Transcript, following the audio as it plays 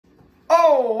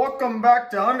Welcome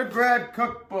back to Undergrad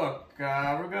Cookbook.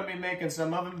 We're going to be making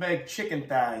some oven-baked chicken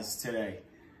thighs today.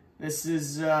 This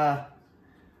is a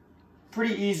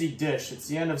pretty easy dish. It's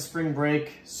the end of spring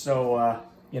break, so,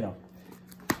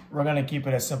 we're going to keep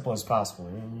it as simple as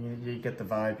possible. You get the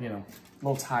vibe, a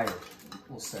little tired,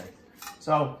 we'll say.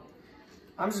 So,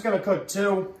 I'm just going to cook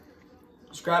two,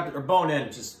 scrap or bone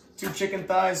in, just two chicken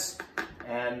thighs,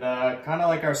 and kind of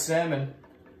like our salmon,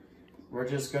 we're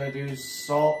just going to do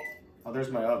salt. Oh,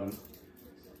 there's my oven.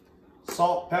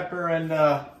 Salt, pepper, and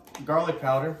garlic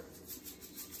powder.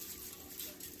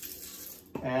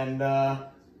 And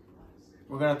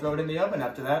we're gonna throw it in the oven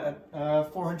after that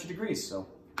at 400 degrees, so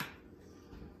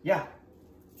yeah,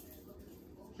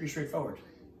 pretty straightforward.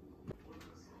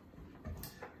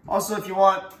 Also, if you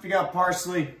got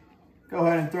parsley, go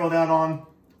ahead and throw that on.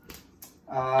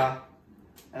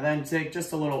 And then take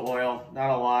just a little oil,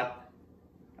 not a lot.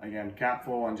 Again, cap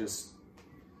full, and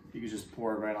you can just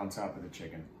pour it right on top of the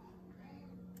chicken.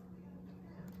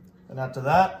 And after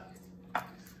that,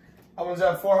 oven's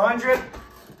at 400.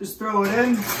 Just throw it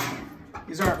in.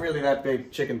 These aren't really that big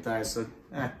chicken thighs, so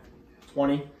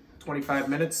 20, 25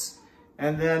 minutes.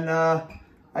 And then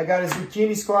I got a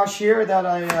zucchini squash here that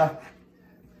I'm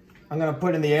gonna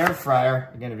put in the air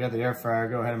fryer. Again, if you have the air fryer,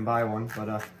 go ahead and buy one.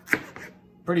 But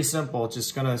pretty simple.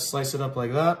 Just gonna slice it up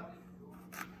like that.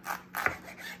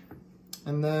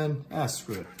 And then,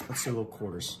 screw it. Let's do little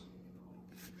quarters.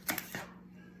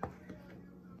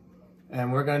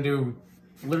 And we're gonna do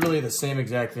literally the same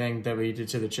exact thing that we did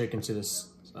to the chicken to this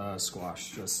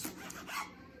squash. Just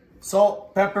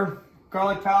salt, pepper,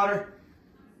 garlic powder,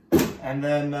 and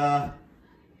then a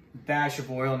dash of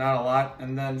oil, not a lot.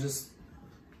 And then just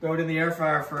throw it in the air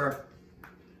fryer for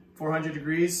 400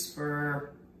 degrees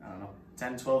for, I don't know,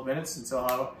 10, 12 minutes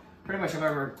until pretty much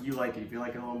however you like it. If you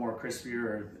like it a little more crispier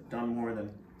or done more, then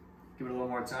give it a little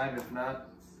more time. If not,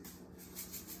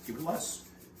 give it less.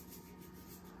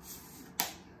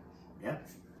 Yeah.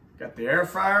 Got the air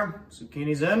fryer,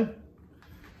 zucchini's in.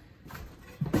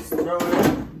 Let's throw it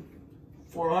in.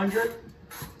 400.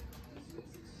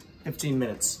 15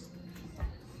 minutes.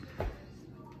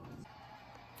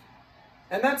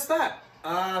 And that's that.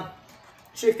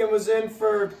 Chicken was in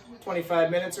for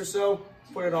 25 minutes or so.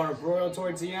 Put it on a broil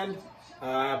towards the end.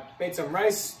 Made some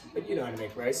rice, but you know how to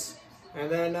make rice. And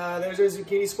then there's our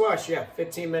zucchini squash. Yeah,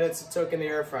 15 minutes it took in the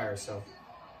air fryer. So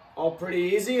all pretty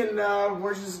easy, and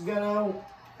we're just gonna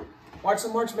watch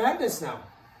some March Madness now.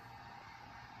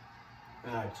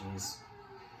 Ah, jeez.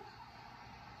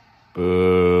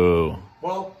 Boo.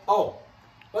 Well,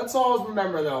 let's always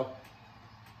remember though,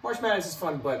 March Madness is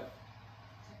fun, but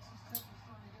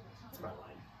that's my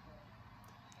line.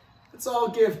 Let's all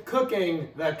give cooking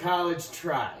the college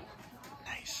try.